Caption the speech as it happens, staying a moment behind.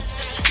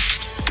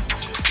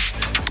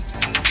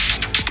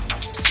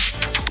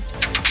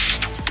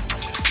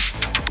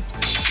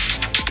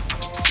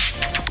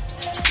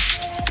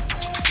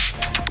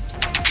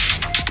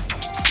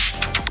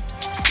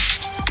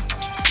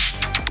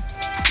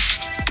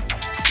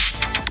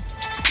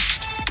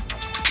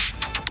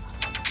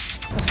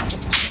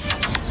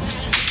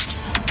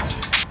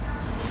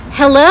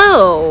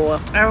Hello.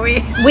 Are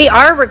we? We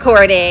are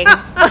recording.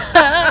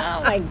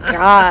 Oh my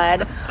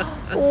God.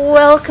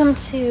 Welcome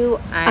to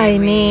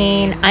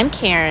I'm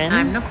Karen.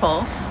 I'm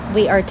Nicole.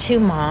 We are two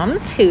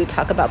moms who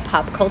talk about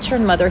pop culture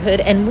and motherhood,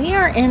 and we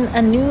are in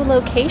a new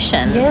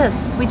location.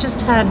 Yes, we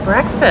just had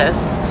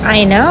breakfast.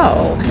 I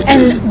know.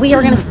 And we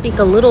are going to speak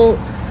a little.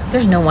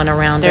 There's no one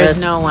around us.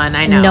 There's no one,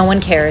 I know. No one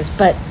cares.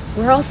 But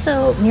we're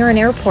also near an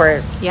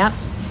airport. Yep.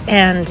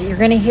 And you're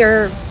going to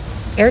hear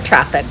air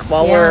traffic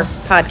while we're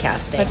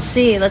podcasting.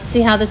 Let's see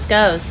how this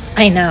goes.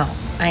 I know.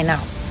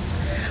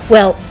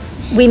 Well,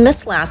 we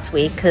missed last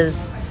week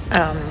because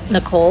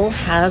Nicole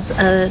has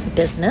a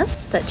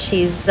business that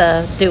she's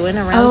doing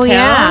around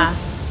town.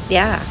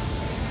 Yeah.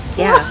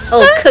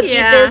 Oh, cookie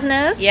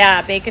business.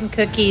 Yeah, baking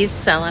cookies,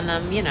 selling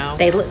them, you know.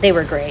 They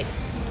were great.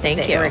 Thank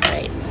you. They were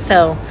great.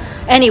 So,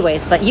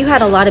 anyways, but you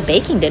had a lot of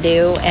baking to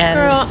do. And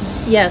girl,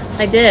 yes,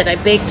 I did. I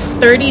baked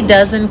 30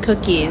 dozen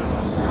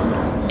cookies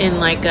in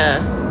like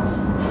a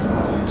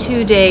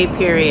 2-day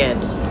period.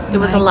 It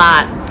was a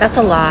lot. That's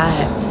a lot.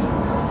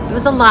 It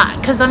was a lot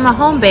because I'm a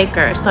home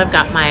baker. So I've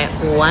got my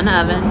one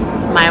oven,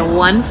 my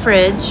one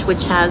fridge,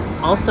 which has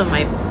also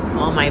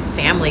all my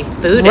family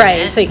food in it.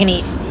 Right, so you can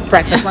eat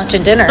breakfast, lunch,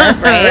 and dinner,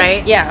 right?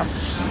 Right. Yeah.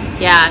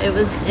 Yeah,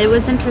 it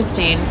was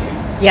interesting.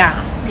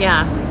 Yeah.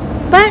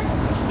 But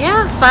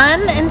Yeah,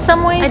 fun in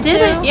some ways I did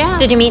too. it, yeah.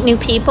 Did you meet new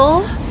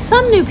people?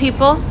 some new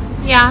people.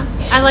 Yeah,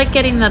 I like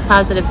getting the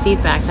positive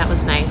feedback. That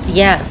was nice.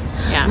 Yes.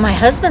 Yeah. My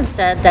husband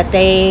said that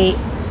they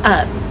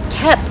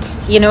kept,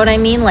 you know what I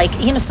mean? Like,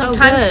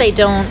 sometimes good. they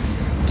don't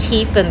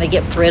keep and they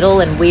get brittle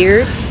and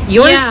weird.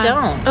 Yours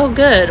don't. Oh,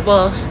 good.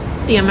 Well,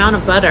 the amount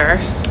of butter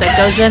that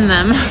goes in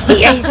them.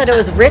 Yeah, he said it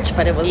was rich,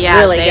 but it was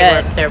really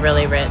good. They're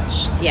really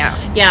rich. Yeah.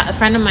 Yeah, a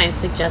friend of mine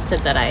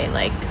suggested that I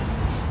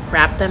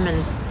wrap them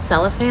in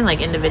cellophane,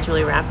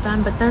 individually wrap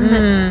them, but then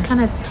it kind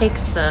of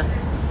takes the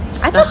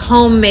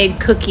homemade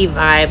cookie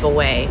vibe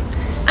away.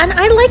 And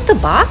I like the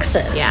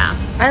boxes. Yeah.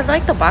 I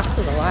like the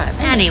boxes a lot.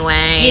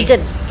 Anyway. You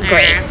did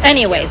great.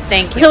 Anyways.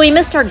 Thank you. So we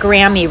missed our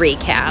Grammy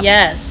recap.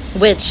 Yes.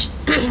 Which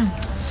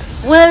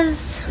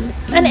was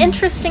an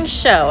interesting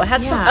show. It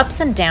had some Yeah. ups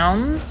and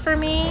downs for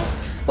me.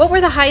 What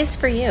were the highs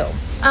for you?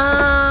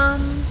 Not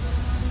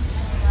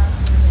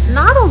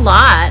a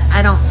lot,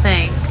 I don't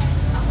think.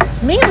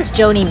 Me, it was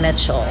Joni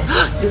Mitchell.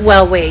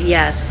 Well, wait,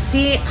 yes.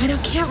 See,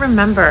 can't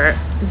remember.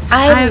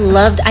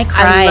 I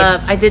cried.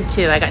 I did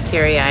too. I got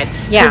teary-eyed.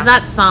 Yeah. Because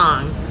that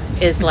song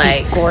is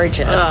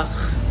gorgeous. Ugh.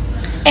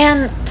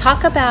 And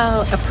talk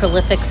about a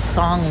prolific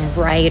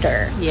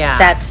songwriter. Yeah.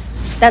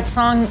 That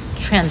song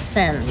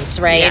transcends,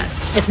 right?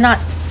 Yes.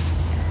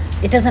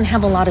 It doesn't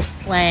have a lot of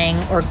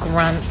slang or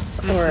grunts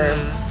or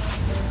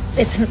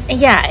it's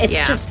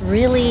just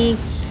really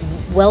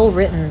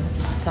well-written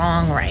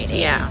songwriting.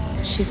 Yeah.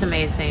 She's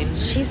amazing.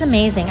 She's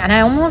amazing. And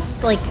I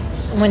almost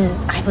when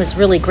I was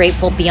really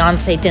grateful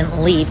Beyonce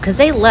didn't leave because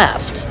they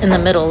left in the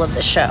middle of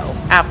the show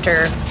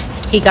after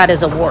he got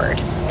his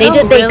award.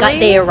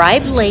 They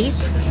arrived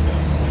late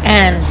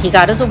and he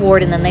got his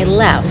award and then they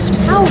left.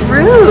 How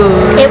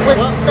rude. It was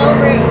so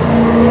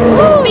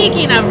rude.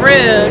 Speaking of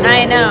rude.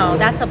 I know.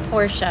 That's a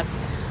Porsche.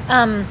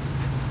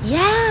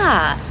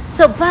 Yeah.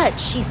 So, but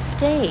she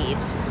stayed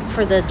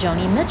for the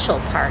Joni Mitchell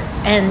part,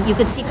 and you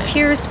could see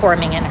tears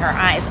forming in her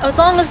eyes. As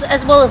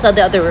well as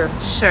the other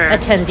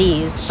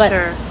attendees. But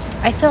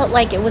I felt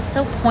like it was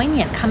so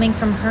poignant coming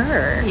from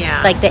her.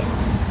 Yeah.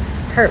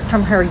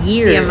 From her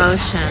years.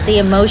 The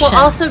emotion.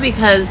 Well, also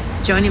because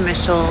Joni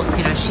Mitchell,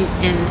 she's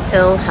in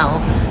ill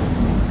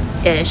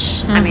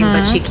health-ish. I mean,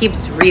 but she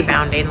keeps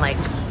rebounding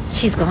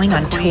she's going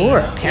on tour,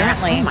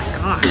 apparently. Yeah. Oh my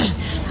gosh.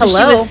 Hello. So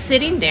she was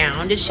sitting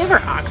down. Did she have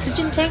her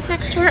oxygen tank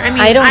next to her? I mean,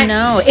 I don't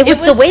know. It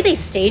was the way they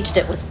staged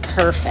it was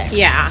perfect.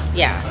 Yeah.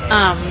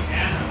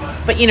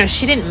 But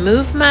she didn't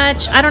move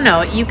much. I don't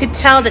know. You could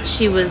tell that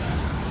she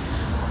was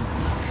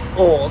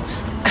old.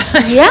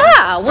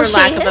 Yeah, well, for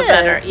lack of a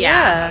better.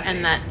 Yeah.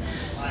 And that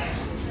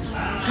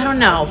I don't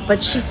know,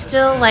 but she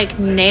still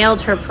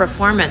nailed her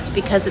performance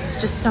because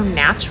it's just so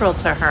natural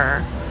to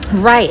her.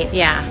 Right.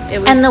 Yeah. It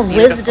was and the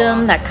beautiful.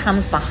 wisdom that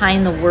comes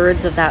behind the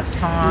words of that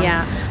song.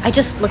 Yeah. I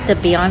just looked at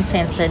Beyonce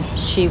and said,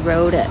 she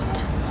wrote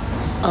it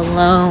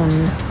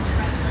alone.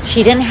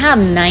 She didn't have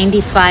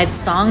 95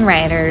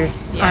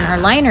 songwriters on her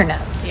liner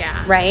notes.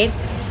 Yeah. Right?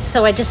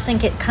 So I just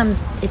think it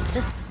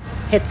just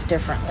hits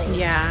differently.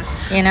 Yeah.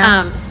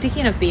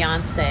 Speaking of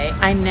Beyonce,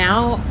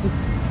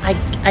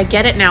 I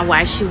get it now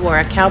why she wore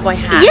a cowboy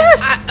hat.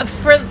 Yes.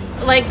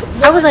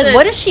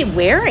 What is she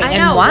wearing I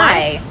know, and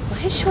why?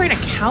 Why is she wearing a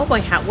cowboy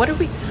hat? Are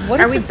we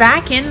this?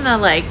 back in the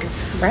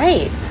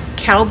right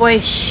cowboy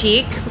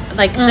chic?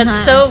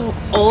 That's so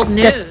old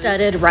news. The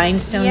studded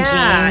rhinestone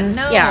jeans.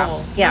 No.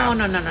 Yeah.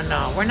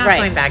 No. We're not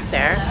going back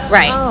there.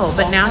 Right. Oh,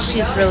 but now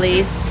she's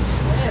released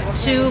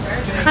 2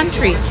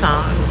 country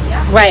songs.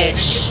 Right.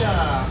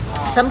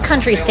 Some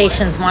country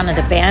stations wanted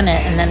to ban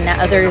it, and then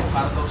others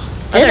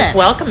didn't. Others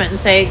welcome it and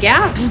say,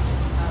 yeah.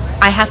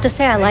 I have to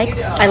say, I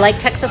like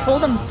Texas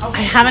Hold'em.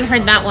 I haven't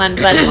heard that one,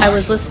 but I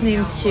was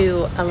listening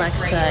to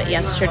Alexa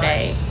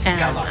yesterday,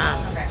 and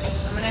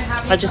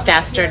I just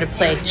asked her to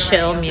play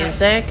chill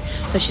music.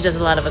 So she does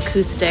a lot of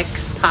acoustic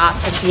pop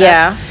and stuff.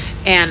 Yeah.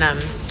 And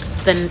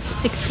then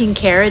 16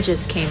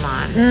 Carriages came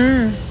on.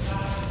 And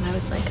I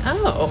was like,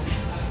 oh.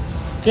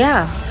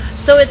 Yeah.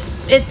 So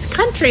it's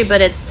country,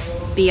 but it's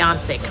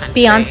Beyonce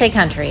country. Beyonce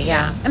country,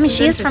 yeah. I mean,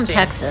 she is from interesting.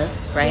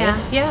 Texas, right?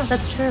 Yeah,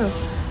 that's true.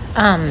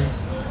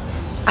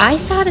 I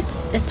thought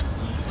it's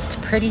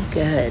pretty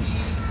good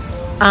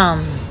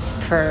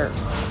for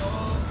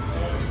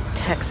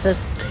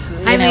Texas,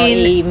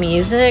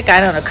 music. I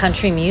don't know,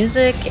 country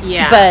music.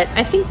 Yeah, but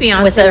I think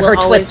Beyonce with will her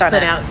always twist on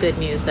put it. out good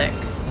music.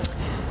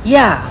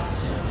 Yeah,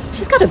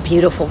 she's got a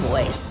beautiful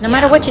voice. No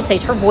matter what you say,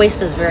 her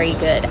voice is very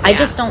good. I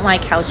just don't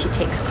like how she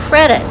takes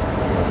credit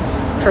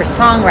for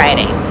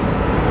songwriting,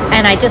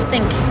 and I just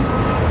think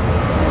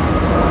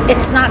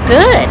it's not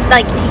good.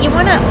 Like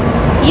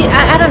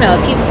I don't know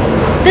if you.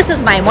 This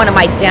is one of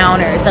my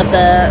downers of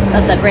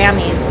the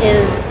Grammys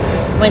is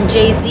when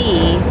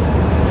Jay-Z.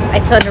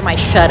 It's under my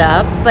shut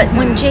up, but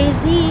when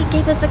Jay-Z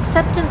gave his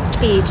acceptance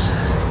speech,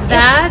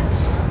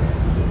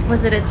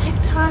 was it a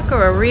TikTok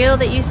or a reel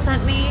that you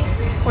sent me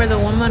where the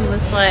woman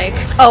was like,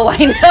 oh, I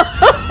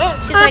know.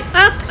 She's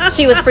like,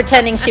 she was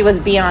pretending she was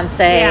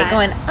Beyonce,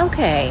 going,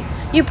 okay,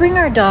 you bring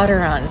our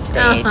daughter on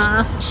stage.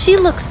 She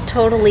looks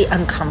totally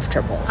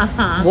uncomfortable.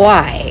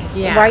 Why?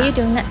 Yeah. Why are you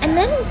doing that? And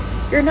then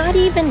you're not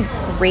even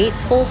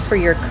grateful for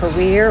your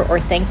career or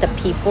thank the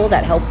people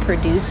that helped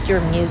produce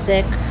your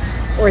music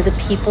or the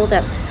people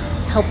that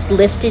helped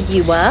lifted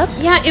you up.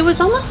 Yeah, it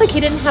was almost like he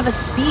didn't have a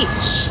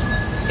speech.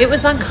 It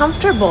was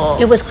uncomfortable.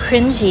 It was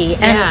cringy.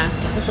 And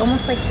it was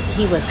almost like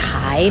he was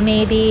high,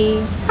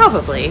 maybe.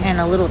 Probably. And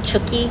a little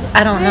chooky.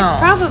 I don't know.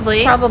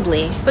 Probably.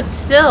 But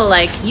still,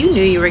 like, you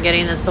knew you were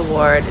getting this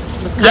award.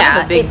 It was kind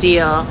of a big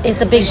deal.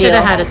 It's a big deal. You should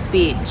have had a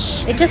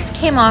speech. It just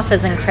came off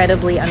as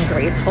incredibly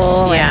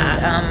ungrateful.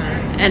 Yeah.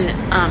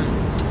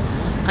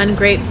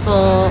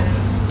 Ungrateful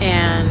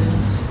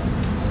and...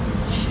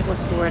 Shit,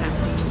 what's the word I'm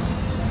thinking?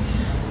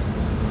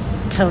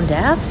 Tone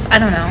deaf? I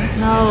don't know.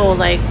 No,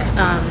 like,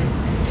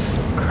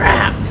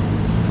 crap.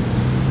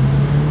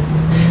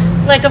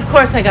 Like, of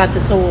course I got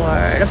this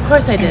award. Of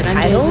course I did.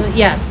 Entitled?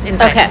 Yes,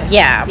 entitled. Okay,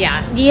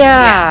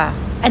 yeah.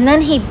 And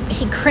then he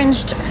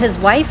cringed his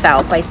wife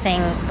out by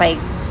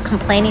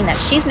complaining that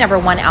she's never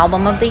won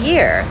Album of the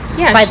Year.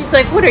 Yeah, she's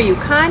like, what are you,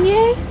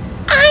 Kanye?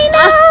 I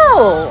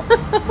know!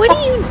 What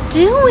are you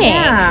doing?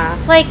 Yeah.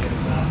 Like,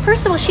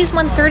 first of all, she's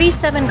won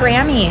 37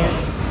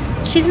 Grammys.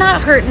 She's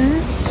not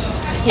hurting.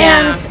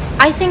 Yeah. And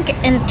I think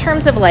in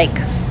terms of like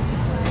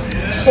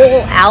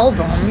whole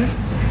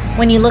albums,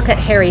 when you look at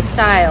Harry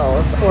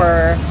Styles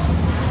or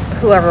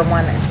whoever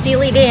won it,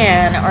 Steely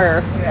Dan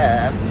or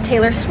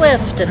Taylor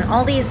Swift and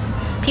all these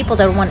people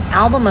that won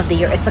Album of the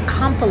Year, it's a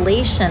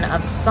compilation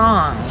of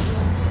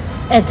songs.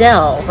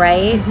 Adele,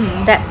 right?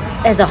 That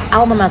as an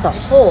album as a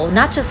whole,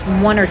 not just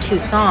one or two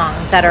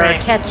songs that are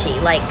catchy.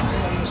 Like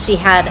she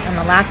had on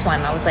the last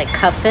one, I was like,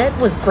 Cuff It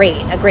was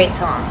great, a great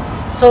song.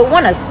 So it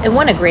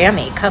won a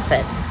Grammy, Cuff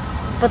It.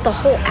 But the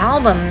whole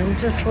album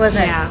just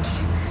wasn't. Yeah.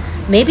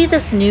 Maybe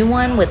this new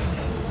one with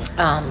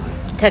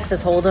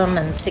Texas Hold'em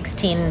and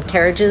 16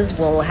 Carriages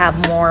will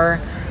have more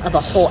of a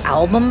whole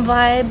album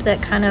vibe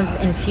that kind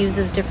of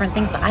infuses different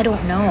things, but I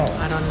don't know.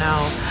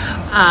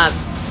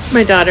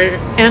 My daughter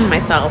and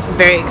myself are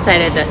very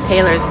excited that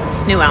Taylor's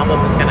new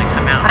album is going to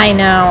come out. I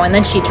know, and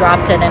then she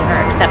dropped it in her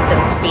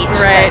acceptance speech.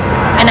 Right.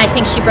 And I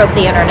think she broke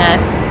the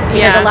internet.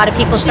 Because a lot of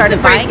people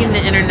started buying breaking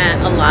the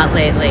internet a lot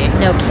lately.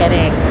 No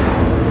kidding.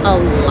 A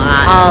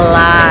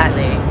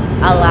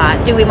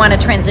lot. Do we want to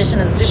transition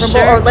to the Super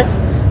Bowl? Or let's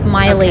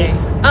Miley. Okay.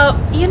 Oh,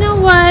 you know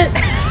what?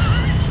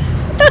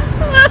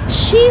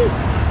 She's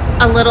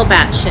a little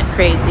batshit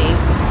crazy.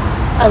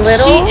 A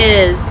little? She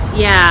is,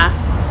 yeah.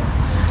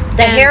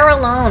 The hair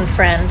alone,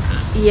 friend.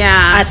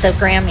 Yeah. At the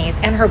Grammys.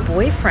 And her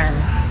boyfriend.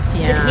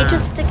 Yeah. Did he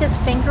just stick his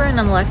finger in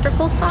an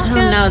electrical socket? I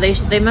don't know.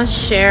 They must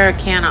share a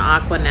can of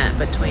Aquanet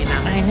between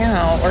them. I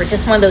know. Or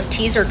just one of those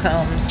teaser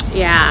combs.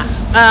 Yeah.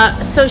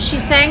 So she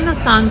sang the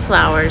song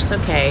Flowers.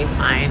 Okay,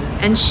 fine.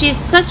 And she's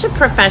such a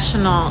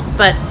professional,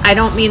 but I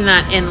don't mean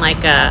that in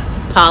like a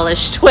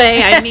polished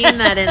way. I mean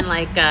that in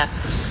like a...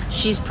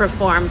 She's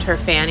performed her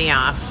fanny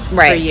off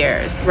for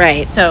years.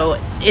 Right. So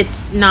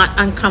it's not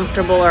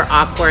uncomfortable or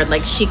awkward.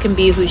 Like she can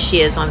be who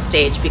she is on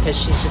stage because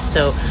she's just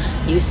so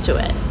used to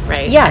it,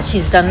 right? Yeah,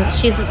 she's been there.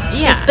 She's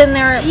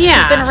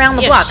been around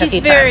the block a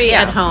few times. She's very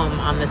at home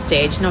on the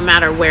stage, no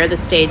matter where the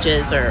stage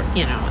is or,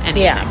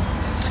 anything. Yeah.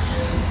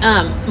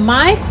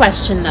 My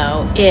question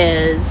though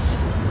is,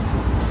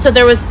 so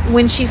there was,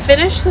 when she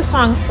finished the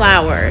song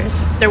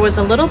Flowers, there was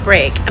a little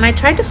break, and I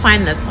tried to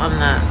find this on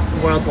the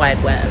World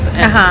Wide Web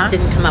and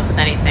didn't come up with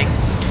anything.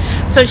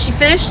 So she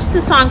finished the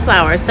song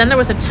Flowers, then there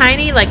was a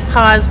tiny like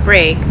pause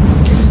break,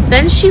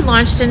 then she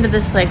launched into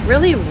this like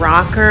really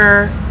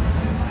rocker,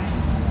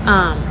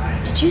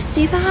 did you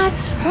see that?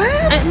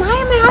 What? Am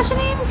I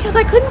imagining? Because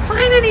I couldn't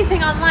find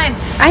anything online.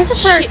 I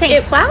just heard her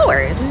saying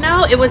Flowers.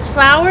 No, it was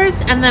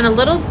Flowers and then a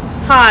little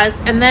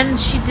pause, and then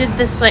she did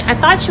this, like, I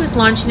thought she was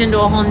launching into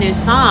a whole new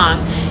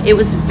song. It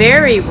was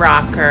very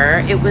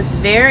rocker. It was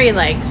very,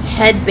 like,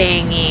 head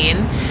banging.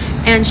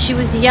 And she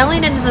was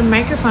yelling into the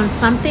microphone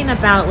something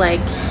about,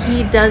 like,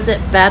 he does it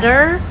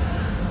better.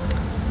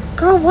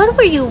 Girl, what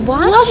were you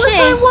watching? What was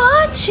I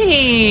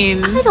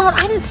watching?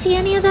 I didn't see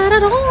any of that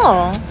at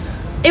all.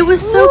 It was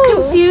so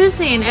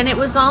confusing, and it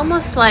was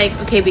almost like,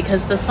 okay,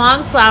 because the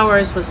song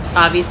Flowers was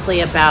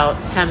obviously about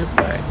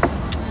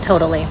Hemsworth.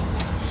 Totally.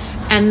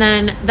 And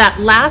then that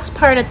last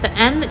part at the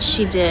end that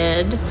she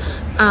did, it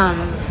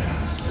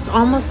was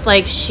almost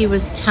like she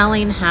was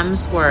telling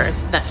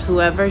Hemsworth that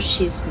whoever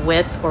she's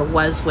with or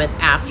was with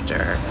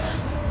after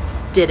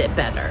did it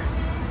better.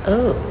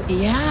 Oh.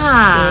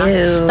 Yeah.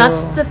 Ew.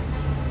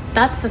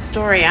 That's the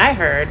story I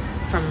heard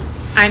from,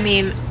 I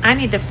mean, I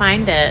need to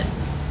find it.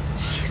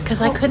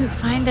 Because I couldn't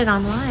find it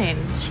online.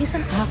 She's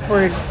an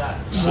awkward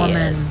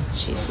woman.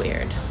 She's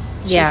weird.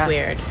 Yeah. She's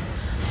weird.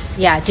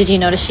 Yeah. Did you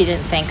notice she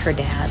didn't thank her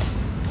dad?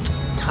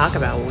 Talk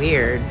about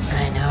weird.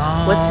 I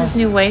know. What's his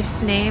new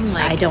wife's name?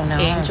 Like, I don't know.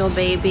 Angel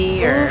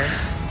Baby or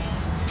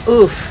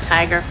Oof.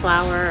 Tiger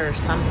Flower or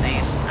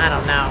something. I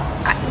don't know.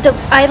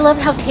 I love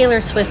how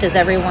Taylor Swift is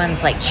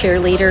everyone's like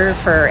cheerleader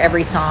for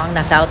every song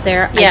that's out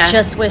there. Yeah. I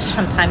just wish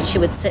sometimes she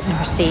would sit in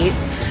her seat.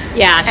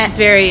 Yeah, she's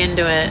very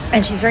into it.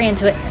 And she's very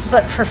into it.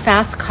 But for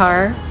Fast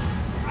Car,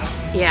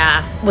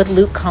 yeah, with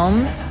Luke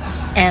Combs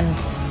and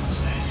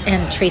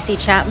Tracy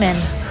Chapman,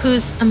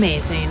 who's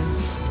amazing.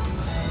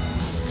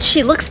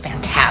 She looks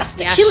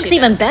fantastic. Yeah, she looks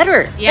even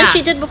better Yeah. than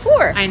she did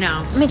before. I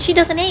know. I mean, she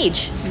doesn't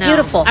age. No.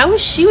 Beautiful. I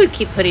wish she would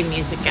keep putting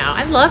music out.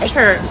 I loved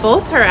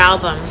both her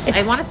albums.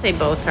 I want to say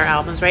both her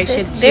albums, right? She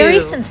had It's two very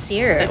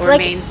sincere. that It's were like,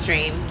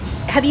 mainstream.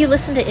 have you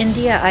listened to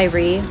India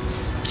Irie?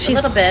 A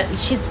little bit.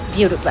 She's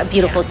a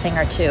beautiful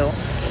singer too.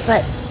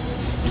 But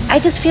I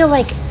just feel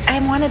like I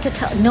wanted to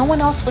tell. No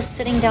one else was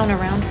sitting down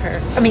around her.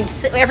 I mean,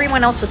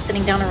 everyone else was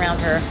sitting down around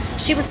her.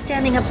 She was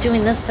standing up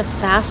doing this to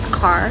Fast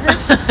Car.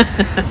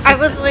 I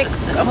was like,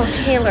 oh,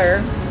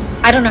 Taylor.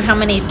 I don't know how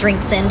many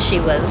drinks in she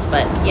was,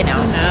 but you know.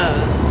 Who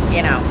knows?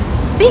 You know.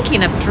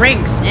 Speaking of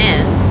drinks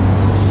in,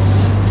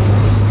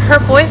 her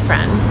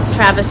boyfriend,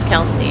 Travis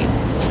Kelce.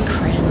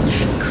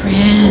 Cringe.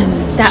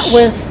 That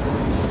was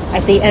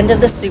at the end of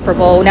the Super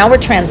Bowl. Now we're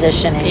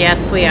transitioning.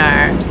 Yes, we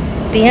are.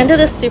 The end of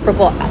the Super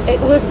Bowl,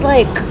 it was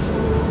like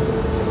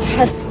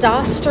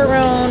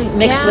testosterone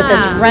mixed with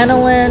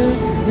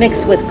adrenaline,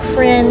 mixed with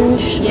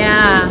cringe.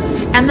 Yeah.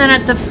 And then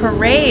at the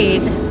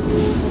parade.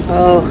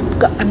 Oh,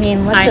 I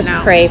mean, let's just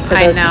know, pray for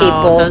those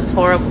people. Those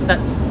horrible.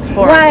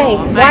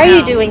 Why are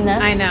you doing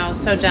this? I know,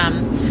 so dumb.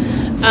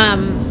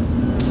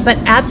 But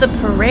at the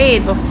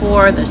parade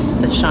before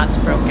the shots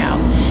broke out,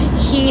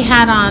 he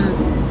had on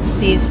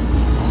these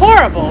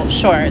horrible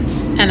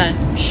shorts and a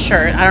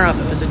shirt. I don't know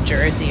if it was a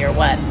jersey or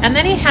what. And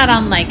then he had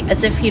on, like,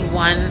 as if he'd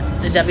won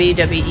the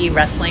WWE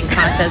Wrestling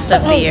Contest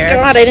of the Year. Oh,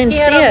 God, I didn't see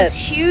it. He had on this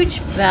huge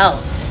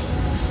belt.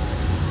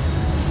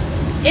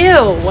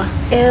 Ew.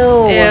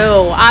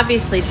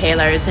 Obviously,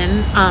 Taylor's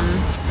in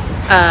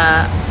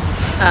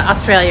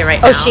Australia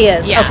right now. Oh, she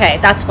is. Yeah. Okay,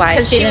 that's why.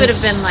 Because she would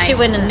have been like, she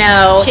wouldn't.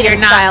 No, she you're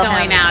didn't not style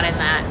going him. out in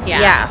that.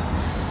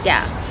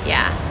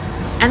 Yeah.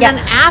 And then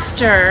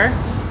after,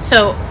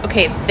 so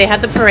okay, they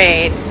had the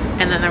parade,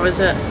 and then there was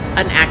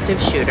an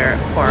active shooter.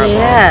 Horrible.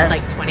 Yes.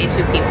 Like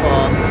 22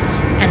 people.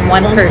 And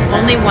one person.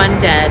 Only one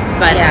dead,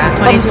 but yeah.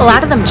 22 a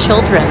lot of them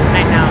children.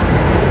 I know.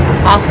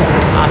 Awful.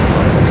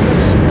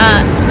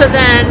 So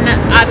then,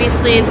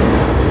 obviously,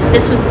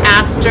 this was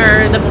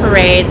after the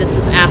parade. This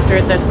was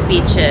after the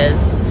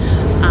speeches.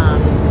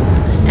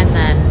 And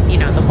then, you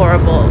know, the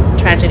horrible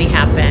tragedy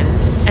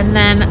happened. And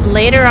then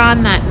later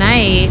on that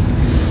night,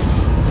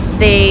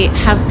 they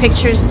have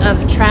pictures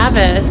of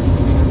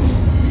Travis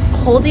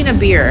holding a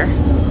beer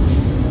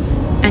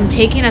and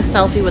taking a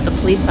selfie with a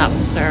police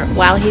officer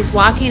while he's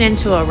walking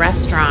into a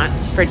restaurant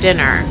for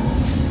dinner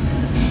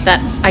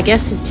that I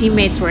guess his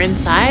teammates were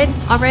inside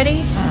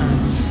already.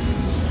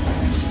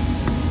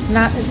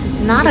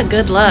 Not a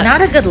good look.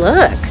 Not a good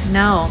look.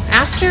 No.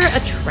 After a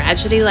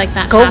tragedy like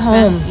that Go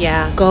happens, home.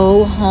 Yeah.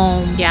 Go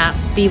home. Yeah.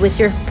 Be with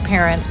your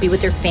parents. Be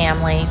with your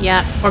family.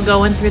 Yeah. Or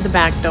go in through the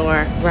back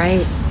door.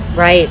 Right.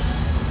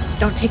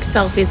 Don't take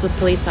selfies with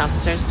police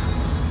officers.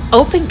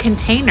 Open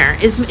container.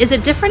 Is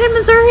it different in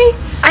Missouri?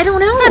 I don't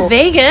know. It's not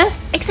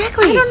Vegas.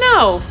 Exactly. I don't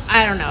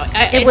know.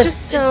 It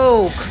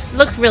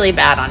looked really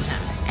bad on him.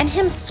 And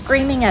him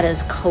screaming at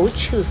his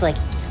coach, who's like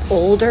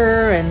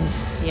older, and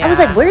Yeah. I was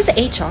like, "Where's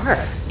HR?"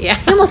 Yeah.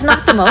 He almost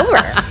knocked him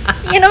over.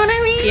 You know what I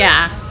mean?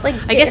 Yeah. Like,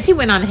 I guess he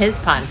went on his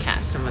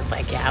podcast and was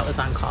like, "Yeah, it was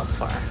uncalled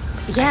for."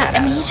 Yeah. I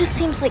mean, he just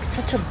seems like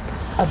such a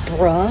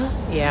bruh.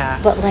 Yeah.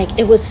 But like,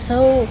 it was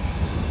so.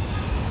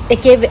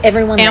 It gave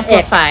everyone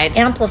Amplified. the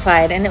ick.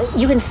 Amplified, and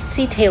you can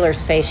see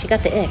Taylor's face. She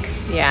got the ick.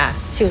 Yeah.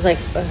 She was like,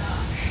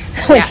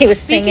 when he was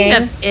Speaking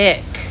singing. of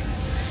ick,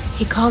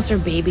 he calls her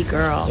baby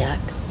girl. Yuck.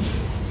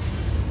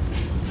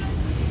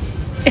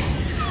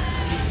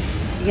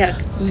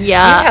 Yuck.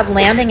 Yeah. You have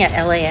landing at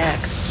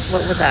LAX.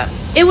 What was that?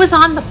 It was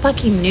on the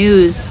fucking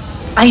news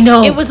I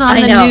know. It was on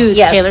I the know. news.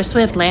 Yes. Taylor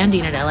Swift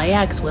landing at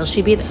LAX. Will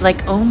she be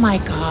like, oh my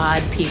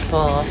God,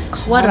 people.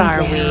 What are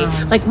down.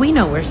 we? Like, we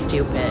know we're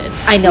stupid.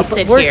 I know, we but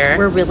sit we're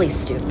here. really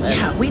stupid.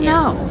 Yeah, we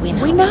know. We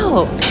know. We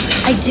know.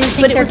 I do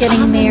think But it they're was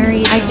getting on the-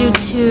 married. I do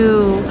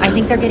too. I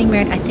think they're getting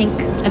married. I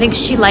think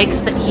she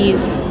likes that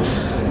he's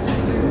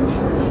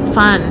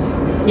fun.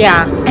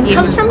 yeah, and Even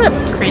comes from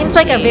seems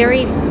like a cringy.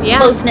 very Yeah.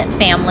 close-knit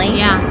family.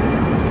 Yeah.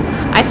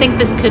 I think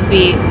this could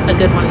be a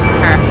good one for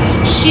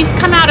her. She's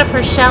come out of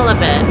her shell a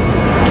bit.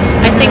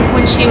 I think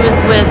when she was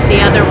with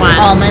the other one.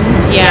 Almond.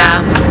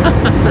 Yeah.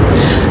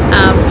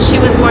 She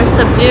was more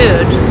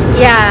subdued.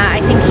 Yeah,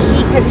 I think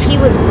because he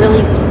was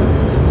really,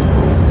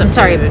 I'm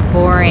sorry,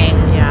 boring.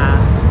 Yeah.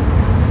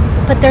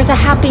 But there's a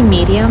happy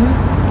medium.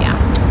 Yeah.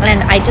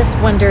 And I just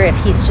wonder if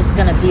he's just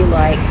going to be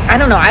like, I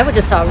don't know. I would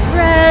just saw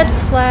red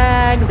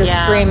flag, the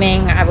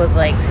screaming. I was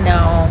like,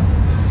 no.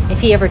 If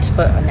he ever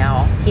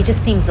no. He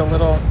just seems a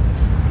little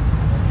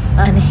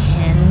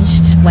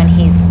unhinged when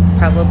he's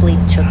probably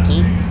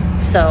chooky.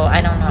 So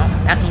I don't know.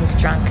 That means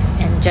drunk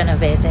in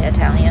Genovese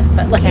Italian.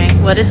 But like, Okay.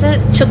 What is it?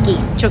 chooky.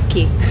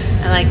 Chucky.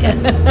 I like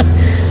it.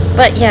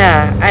 But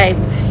yeah,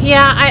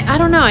 I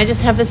don't know. I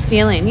just have this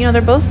feeling. You know,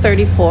 they're both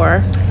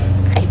 34.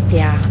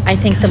 I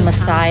think the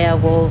Messiah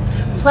will.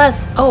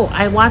 Plus,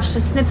 I watched a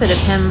snippet of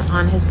him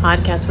on his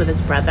podcast with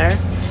his brother.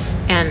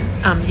 And,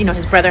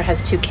 his brother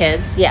has 2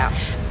 kids. Yeah.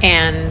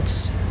 And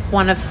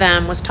one of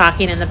them was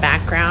talking in the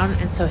background.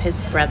 And so his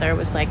brother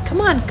was like, come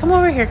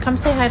over here. Come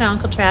say hi to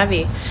Uncle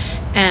Travi.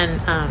 And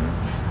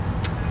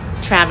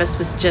Travis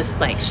was just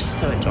like, she's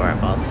so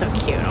adorable. So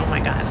cute. Oh, my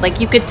God. Like,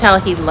 you could tell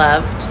he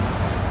loved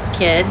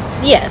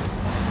kids.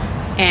 Yes.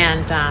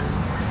 And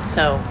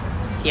so,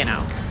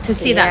 to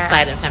see that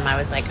side of him, I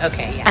was like,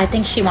 okay, yeah. I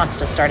think she wants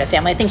to start a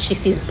family. I think she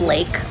sees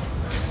Blake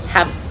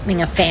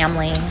having a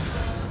family.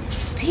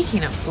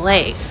 Speaking of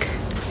Blake,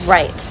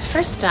 Right.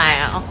 her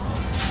style.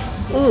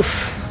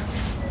 Oof.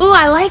 Ooh,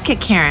 I like it,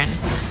 Karen.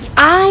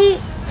 I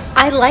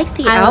like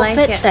the I like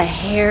outfit, it. the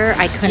hair.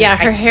 I couldn't. Yeah,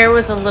 her hair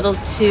was a little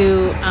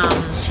too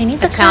She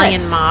needs a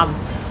Italian cut. mob.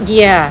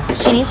 Yeah,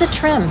 she needs a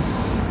trim.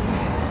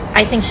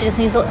 I think she just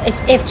needs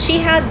if she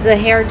had the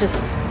hair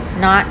just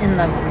not in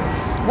the,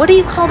 what do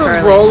you call those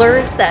Curly.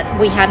 rollers that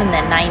we had in the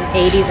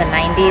 80s and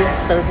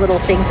 90s? Those little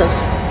things, those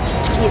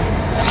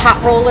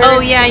hot rollers. Oh,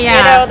 yeah. You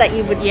know, that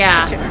you would.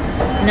 Yeah.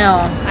 No.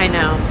 I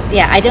know.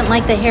 Yeah, I didn't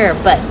like the hair,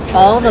 but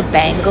all the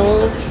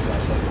bangles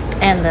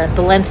and the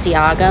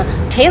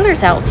Balenciaga.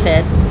 Taylor's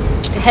outfit,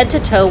 head to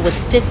toe, was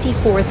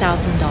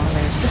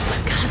 $54,000.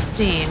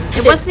 Disgusting.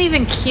 It wasn't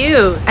even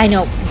cute. I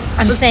know.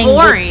 I'm It was saying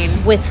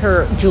boring. with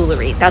her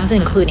jewelry. That's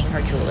including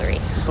her jewelry.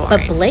 Boring.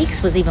 But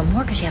Blake's was even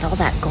more because she had all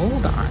that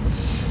gold on.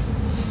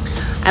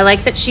 I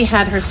like that she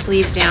had her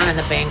sleeve down and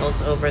the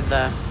bangles over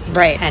the.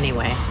 Right.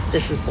 Anyway,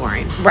 this is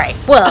boring. Right.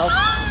 Well,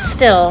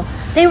 still,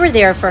 they were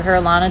there for her.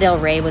 Lana Del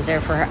Rey was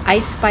there for her.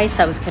 Ice Spice,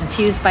 I was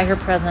confused by her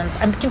presence.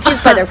 I'm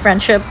confused by their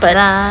friendship, but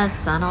The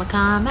sun will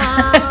come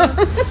out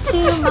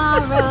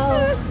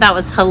tomorrow. That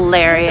was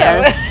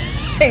hilarious.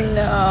 I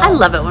know. I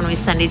love it when we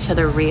send each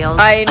other reels.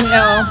 I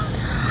know.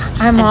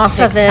 I'm And off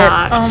of it.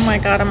 TikToks. Oh my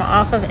God, I'm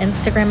off of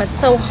Instagram. It's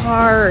so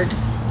hard.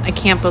 I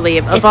can't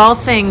believe. Of all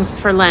things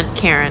for Lent,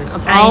 Karen.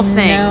 Of all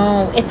things.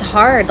 No, it's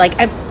hard. Like,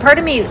 part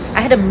of me, I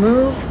had to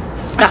move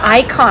the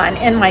icon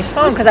in my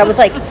phone because I was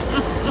like,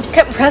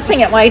 kept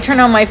pressing it while I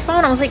turned on my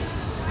phone. I was like,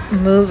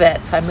 move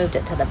it. So I moved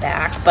it to the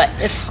back. But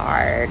it's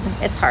hard.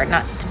 It's hard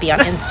not to be on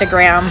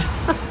Instagram.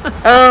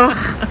 Ugh.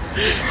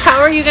 How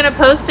are you going to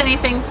post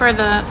anything for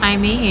the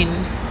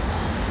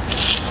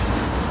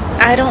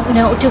I don't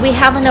know. Do we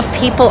have enough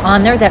people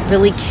on there that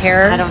really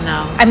care? I don't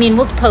know. I mean,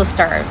 we'll post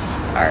our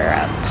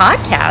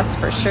podcasts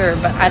for sure,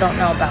 but I don't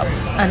know about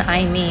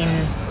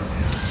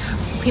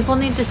People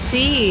need to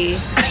see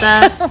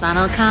the sun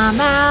will come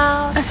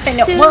out. I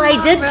know. Well,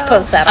 I did tomorrow.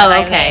 post that on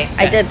Oh, okay.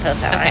 I did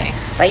post that Okay.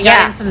 on But You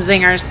yeah. got in some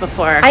zingers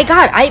before.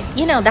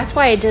 That's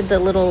why I did the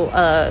little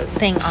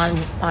thing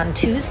on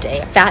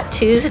Tuesday, Fat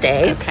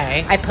Tuesday.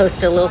 Okay. I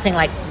posted a little thing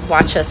like,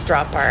 watch us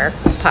drop our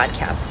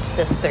podcast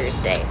this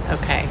Thursday.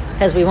 Okay.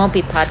 Because we won't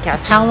be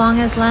podcasting. How long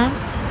is Lent?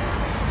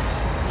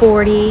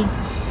 40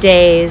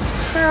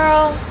 days.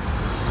 Girl.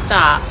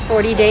 Stop.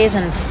 40 days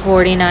and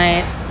 40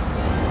 nights.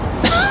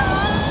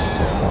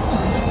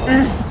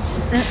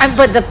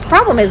 But the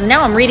problem is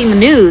now I'm reading the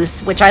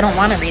news, which I don't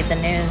want to read the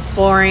news.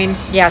 Boring.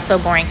 Yeah, so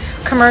boring.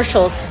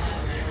 Commercials.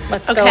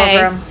 Let's go Okay.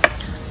 over them.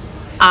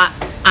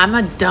 I'm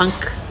a dunk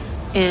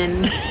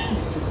in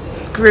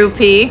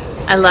groupie.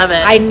 I love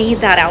it. I need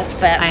that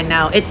outfit. I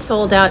know. It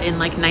sold out in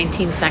like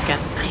 19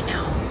 seconds. I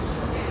know.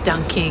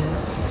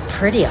 Dunkings.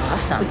 Pretty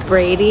awesome.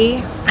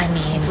 Brady. I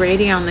mean,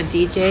 Brady on the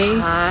DJ.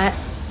 hot.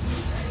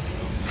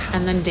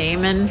 And then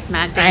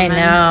Matt I Damon.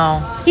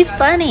 know. He's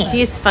funny.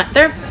 He's fun.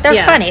 They're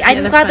funny.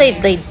 I'm they're glad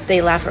funny.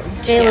 they laugh.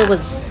 J-Lo Yeah.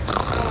 was,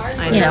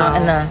 I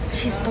and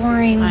she's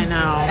boring. I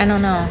know. I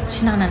don't know.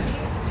 She's not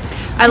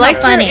I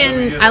liked funny.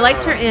 I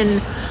liked her in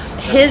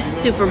his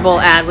Super Bowl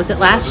ad. Was it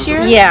last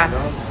year? Yeah.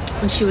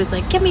 When she was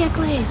like, "Give me a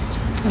glazed."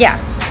 Yeah.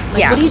 Like,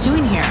 Yeah. what are you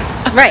doing here?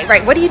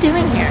 Right. What are you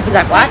doing here? He's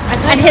like, what?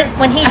 And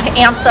when he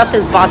amps up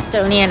his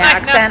Bostonian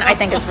accent, I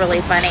think it's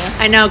really funny.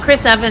 I know.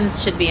 Chris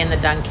Evans should be in the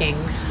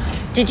Dunkings.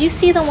 Did you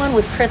see the one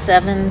with Chris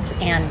Evans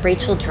and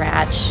Rachel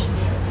Dratch?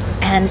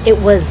 And it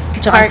was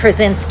John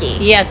Krasinski.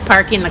 Yes,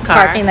 parking the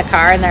car. Parking the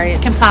car, and You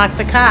can park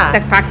the car.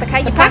 Park the car.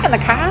 You parking the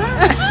car?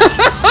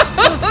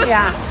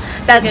 Yeah.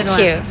 That's Good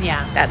cute. one.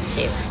 Yeah. That's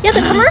cute. Yeah,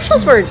 the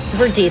commercials were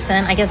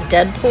decent. I guess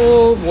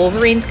Deadpool,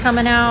 Wolverine's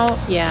coming out.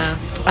 Yeah.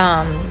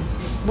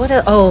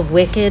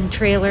 Wicked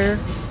trailer.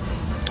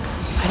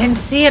 I didn't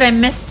see it. I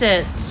missed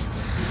it.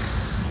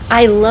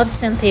 I love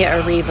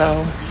Cynthia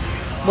Erivo.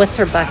 What's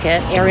her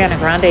bucket? Ariana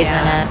Grande's in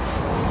it.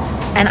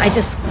 And I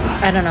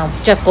don't know.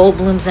 Jeff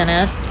Goldblum's in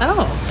it.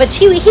 Oh. But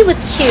he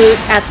was cute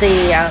at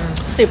the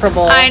Super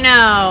Bowl. I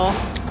know.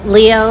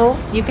 Leo.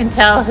 You can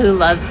tell who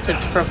loves to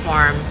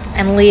perform.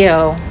 And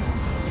Leo.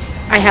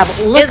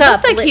 It looked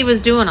like he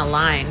was doing a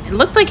line. It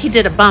looked like he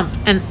did a bump,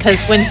 and because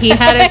when he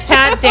had his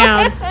hat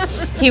down,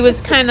 he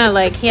was kind of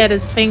like he had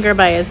his finger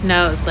by his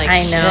nose. Like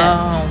I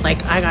know. Shit.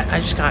 Like I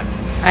just got.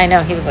 I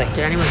know. He was like,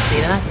 Did anyone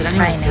see that? Did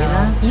anyone see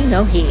that? You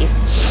know he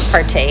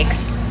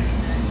partakes.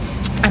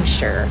 I'm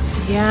sure.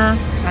 Yeah.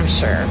 I'm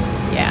sure.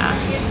 Yeah.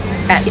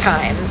 At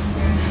times.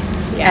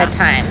 Yeah. At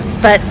times.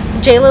 But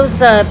JLo's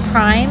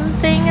Prime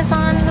thing is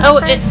on this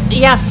Friday?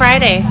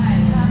 Friday.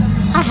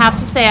 I have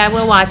to say I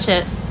will watch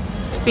it.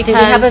 Because Do we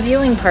have a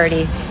viewing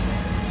party?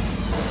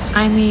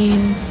 I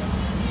mean,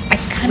 I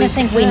kind of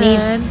think we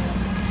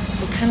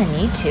kind of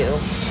need to.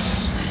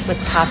 With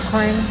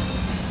popcorn.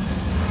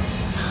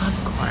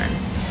 Popcorn.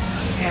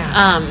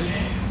 Yeah.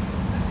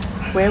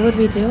 Where would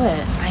we do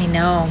it? I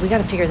know. We got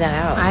to figure that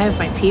out. I have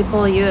my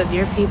people. You have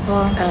your people.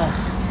 Ugh.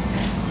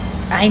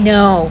 I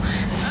know.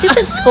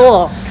 Stupid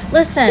school.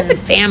 Listen. Stupid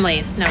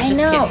families. No,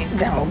 just kidding.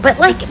 No, but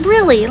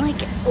really,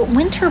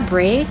 winter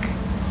break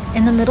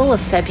in the middle of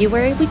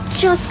February, we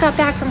just got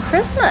back from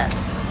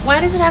Christmas. Why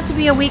does it have to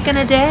be a week and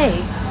a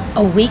day?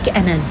 A week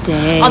and a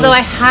day. Although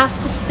I have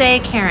to say,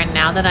 Karen,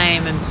 now that I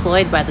am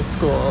employed by the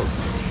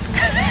schools,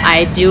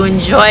 I do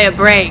enjoy a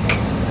break.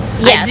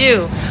 Yes.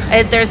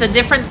 I do. There's a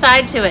different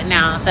side to it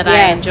now that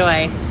I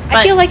enjoy.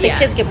 I feel like the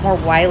kids get more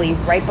wily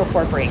right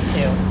before break,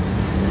 too.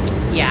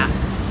 Yeah.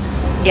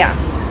 Yeah.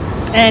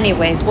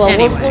 Anyways,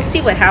 we'll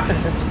see what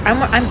happens.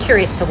 I'm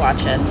curious to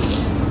watch it.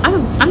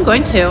 I'm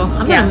going to.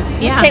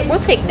 We'll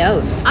take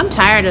notes. I'm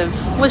tired of.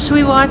 What should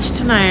we watch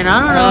tonight? I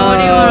don't know. What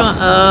do you want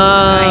to?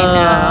 I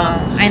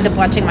know. I end up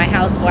watching My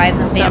Housewives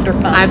and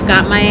Vanderpump. I've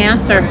got my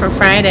answer for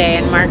Friday,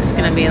 and Mark's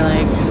gonna be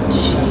like,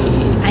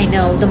 "Jeez." I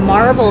know. The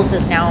Marvels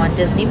is now on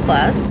Disney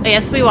Plus.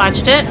 Yes, we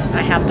watched it.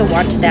 I have to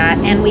watch that,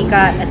 and we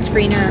got a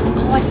screener.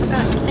 Oh, I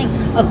forgot to think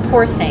of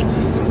Poor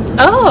Things.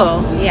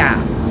 Oh. Yeah.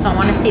 So I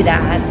want to see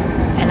that,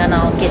 and then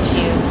I'll get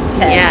you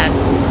Ted.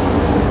 Yes.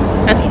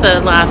 That's the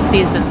last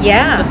season.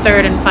 Yeah. The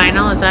third and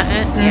final. Is that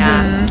it? Mm-hmm.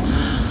 Yeah.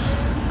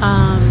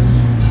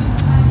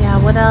 Yeah.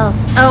 What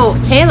else? Oh,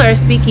 Taylor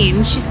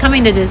speaking. She's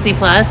coming to Disney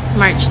Plus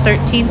March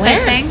 13th.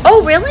 When? I think.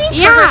 Oh, really?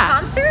 Yeah. For her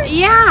concert?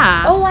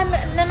 Yeah. Oh,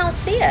 then I'll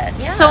see it.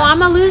 Yeah. So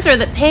I'm a loser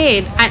that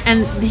paid.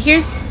 And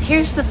here's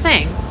the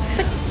thing.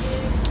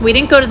 We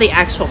didn't go to the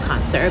actual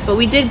concert, but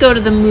we did go to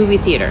the movie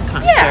theater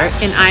concert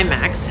in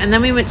IMAX, and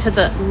then we went to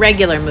the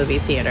regular movie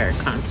theater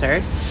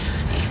concert.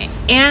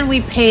 And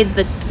we paid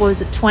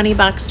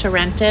 $20 to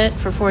rent it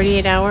for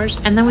 48 hours.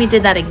 And then we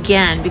did that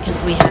again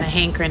because we had a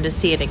hankering to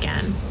see it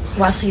again.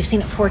 Wow, so you've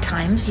seen it 4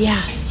 times?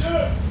 Yeah.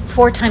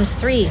 4 times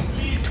 3,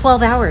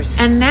 12 hours.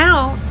 And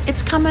now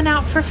it's coming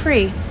out for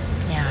free.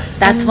 Yeah,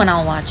 that's when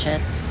I'll watch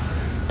it.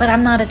 But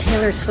I'm not a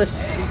Taylor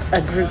Swift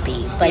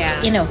groupie.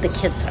 The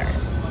kids are.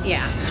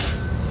 Yeah.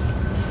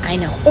 I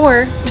know.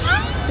 Or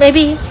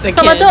maybe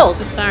some kids.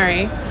 adults.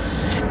 Sorry.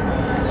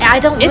 I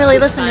don't really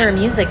listen to her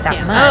music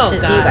that much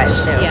as you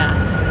guys do.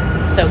 Yeah.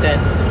 So good.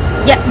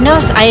 Yeah, no,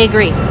 I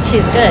agree.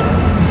 She's good.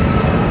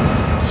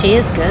 She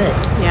is good.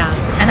 Yeah.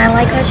 And I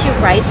like how she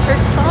writes her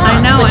songs.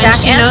 I know, with and Jack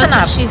she knows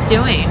Antonoff. what she's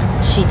doing.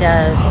 She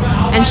does.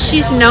 And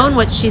she's known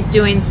what she's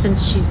doing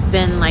since she's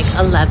been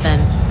 11.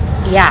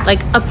 Yeah.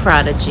 Like a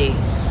prodigy.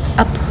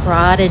 A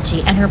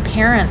prodigy. And her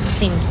parents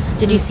seemed...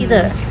 Did you see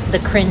the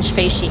cringe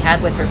face she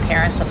had with her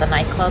parents at the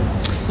nightclub?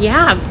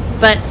 Yeah,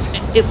 but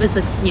it was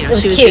she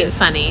was cute. being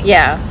funny.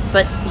 Yeah.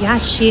 But yeah,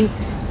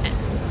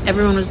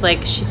 everyone was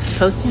like, she's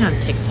posting on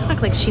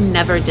TikTok. Like, she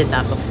never did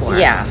that before.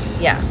 Yeah,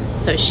 yeah.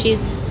 So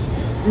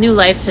new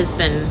life has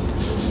been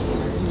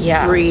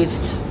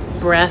breathed.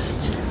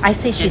 I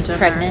say she's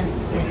pregnant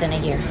within a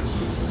year.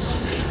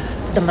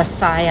 The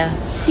Messiah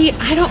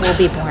will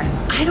be born.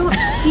 I don't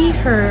see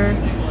her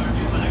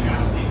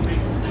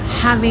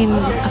having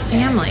a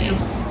family.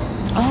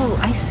 Oh,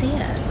 I see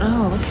it.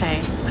 Oh,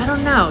 okay. I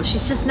don't know.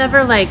 She's just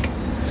never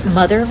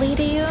motherly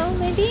to you,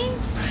 maybe?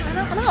 I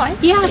don't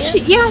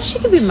know. She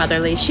could be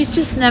motherly. She's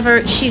just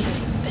never.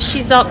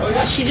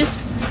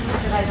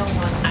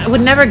 I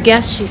would never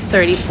guess she's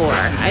 34.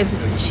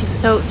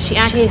 She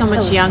acts so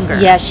much younger.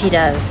 Yeah, she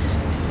does.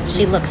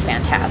 She looks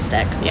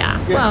fantastic. Yeah.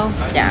 Well.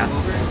 Yeah.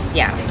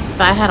 Yeah. If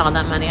I had all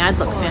that money, I'd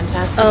look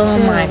fantastic too.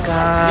 Oh my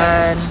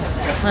God.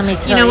 Let me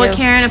tell you. You know what,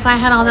 Karen? If I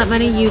had all that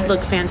money, you'd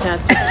look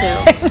fantastic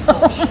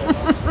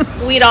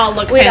too. We'd all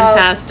look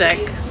fantastic.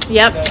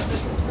 Yep.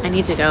 I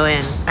need to go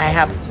in.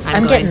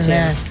 I'm getting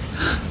this.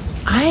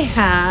 I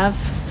have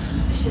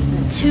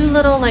 2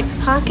 little like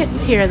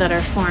pockets here that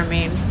are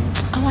forming.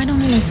 Oh, I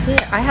don't even see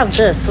it. I have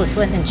this.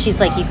 And she's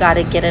like, you got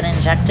to get it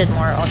injected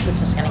more, or else it's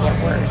just going to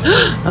get worse. So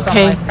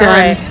Okay, like, done. all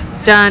right.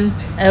 Done.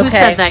 Okay. Who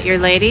said that? Your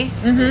lady?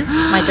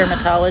 Mm-hmm. My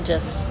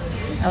dermatologist.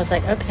 I was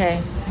like,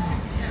 okay.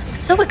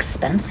 So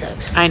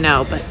expensive. I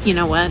know, but you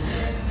know what?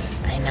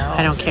 I know.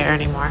 I don't care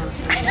anymore.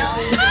 I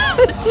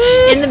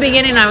know. In the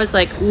beginning, I was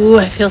like, ooh,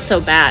 I feel so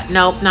bad.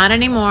 Nope, not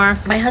anymore.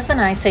 My husband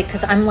and I say,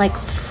 because I'm like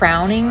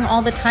frowning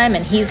all the time,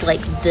 and he's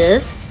like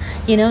this,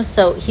 you know,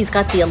 so he's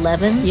got the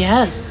 11s.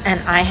 Yes. And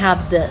I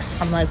have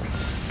this. I'm like...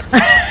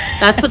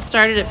 That's what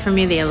started it for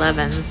me, the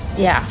 11s.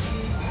 Yeah.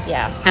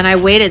 Yeah. And I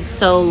waited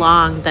so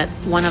long that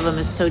one of them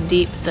is so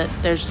deep that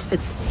that's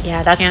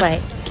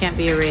why can't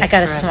be erased. I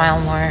gotta forever.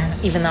 smile more,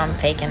 even though I'm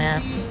faking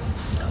it.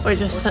 Or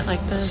just sit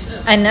like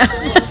this. I know.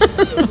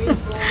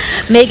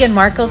 Meghan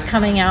Markle's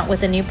coming out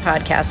with a new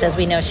podcast. As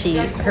we know,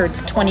 her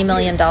 $20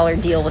 million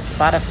deal with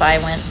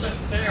Spotify went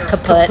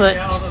kaput.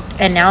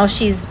 And now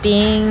she's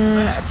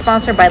being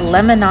sponsored by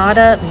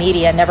Lemonada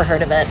Media. Never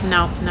heard of it.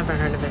 No, never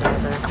heard of it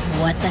either.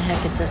 What the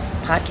heck is this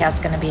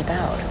podcast going to be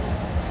about?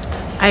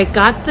 I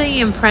got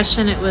the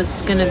impression it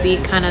was going to be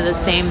kind of the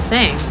same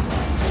thing.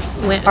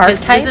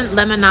 Archetypes? Isn't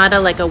Lemonada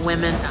like a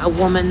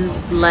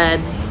woman-led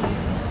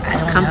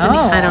company?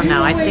 Know. I don't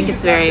know. I think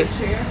it's very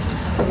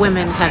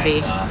women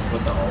heavy.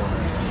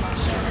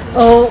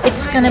 Oh,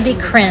 it's gonna be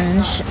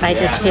cringe. I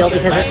just feel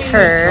because it's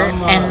her,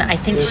 and I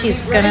think she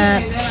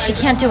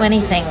can't do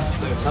anything.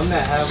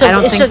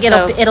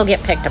 It'll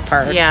get picked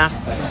apart. Yeah,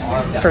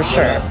 for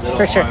sure.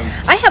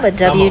 I have a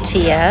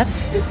WTF,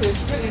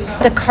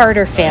 the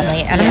Carter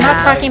family, and I'm not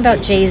talking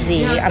about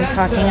Jay-Z. I'm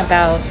talking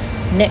about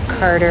Nick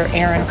Carter,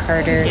 Aaron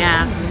Carter,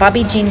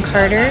 Bobby Jean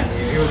Carter.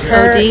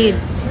 OD'd.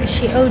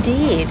 She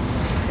OD'd.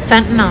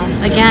 Fentanyl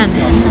again.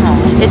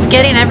 It's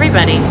getting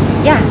everybody.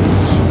 Yeah.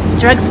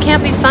 Drugs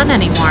can't be fun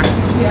anymore.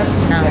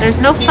 No. There's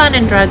no fun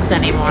in drugs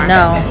anymore.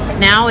 No.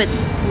 Now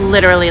it's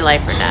literally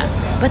life or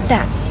death. But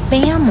that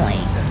family.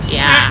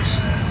 Yeah.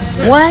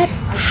 What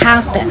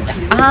happened?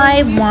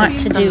 I want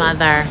to do. The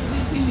mother.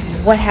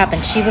 What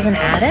happened? She was an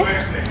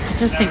addict? I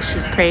just think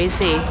she's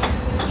crazy.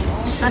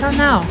 I don't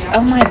know.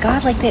 Oh my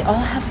God, like they all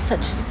have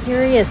such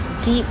serious,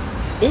 deep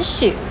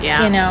issues,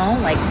 you know?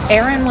 Like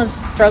Aaron was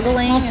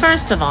struggling. Well,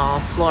 first of all,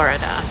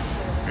 Florida.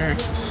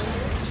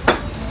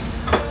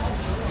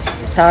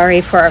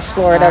 Sorry for our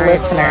Florida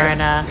listeners.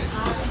 Florida.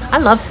 I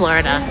love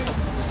Florida.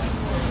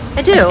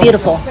 I do. It's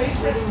beautiful.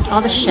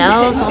 All the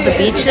shells, all the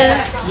beaches.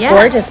 Yes.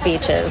 Gorgeous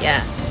beaches.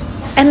 Yes.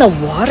 And the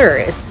water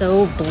is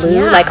so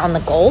blue, like on the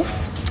Gulf.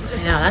 I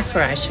know, that's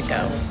where I should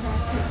go.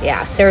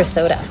 Yeah,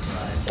 Sarasota.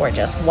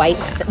 Gorgeous. White.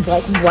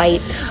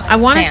 I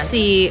want to sand.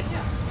 see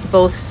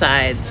both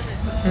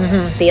sides.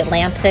 Mm-hmm. The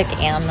Atlantic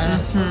and the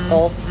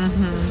Gulf.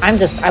 Mm-hmm.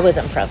 I was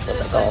impressed with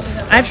the Gulf.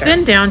 I've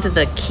been down to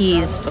the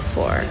Keys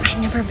before. I've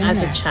never been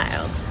as there. a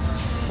child.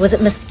 Was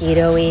it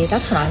mosquito-y?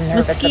 That's what I'm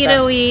nervous about.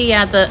 Mosquito-y,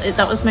 yeah.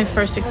 That was my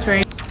first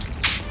experience.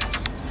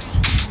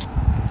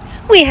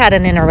 We had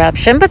an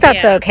interruption, but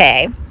that's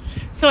okay.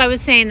 So I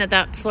was saying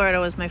that Florida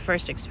was my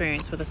first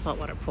experience with a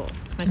saltwater pool.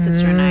 My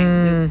sister and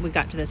I, we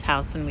got to this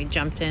house and we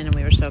jumped in and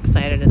we were so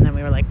excited, and then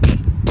we were like,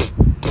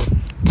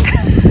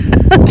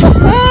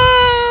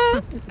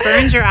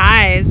 burns your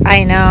eyes.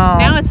 I know.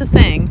 Now it's a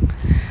thing.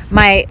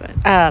 My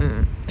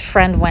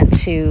friend went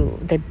to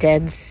the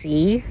Dead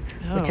Sea,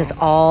 which is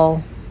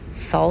all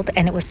salt,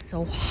 and it was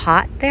so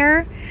hot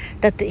there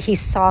that he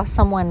saw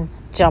someone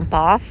jump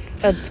off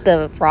of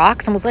the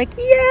rocks and was like,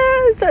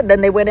 yes, and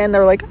then they went in, they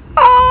were like,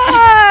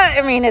 ah.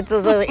 I mean, it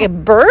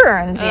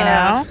burns, you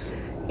know.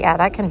 Yeah,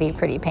 that can be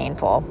pretty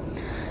painful.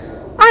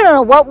 I don't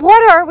know,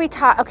 what are we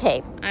talking?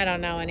 Okay, I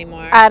don't know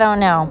anymore. I don't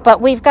know,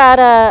 but we've got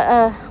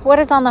what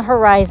is on the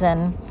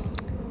horizon?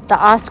 The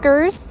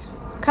Oscars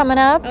coming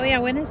up. Oh yeah,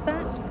 when is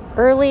that?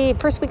 Early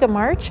first week of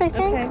March, I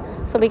think. Okay.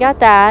 So we got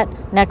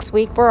that. Next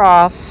week we're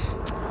off.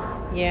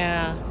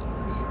 Yeah,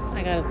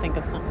 I gotta think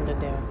of something to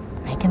do.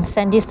 I can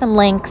send you some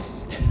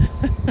links.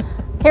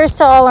 Here's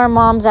to all our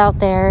moms out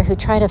there who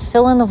try to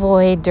fill in the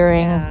void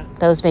during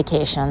those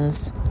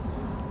vacations.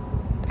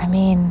 I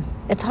mean,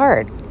 it's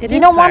hard. You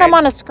don't want them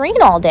on a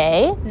screen all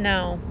day.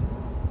 No.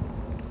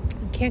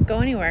 You can't go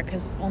anywhere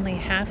because only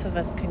half of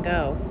us can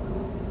go.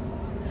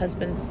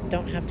 Husbands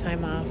don't have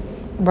time off.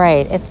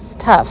 Right. It's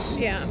tough.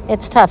 Yeah.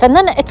 It's tough. And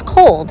then it's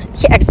cold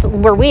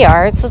where we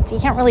are, so you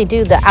can't really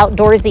do the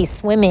outdoorsy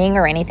swimming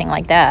or anything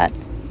like that.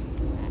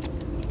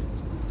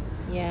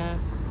 Yeah.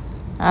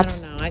 I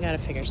don't know. I got to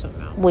figure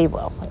something out. We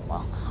will.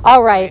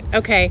 All right.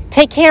 Okay.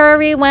 Take care,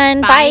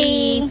 everyone.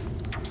 Bye. Bye.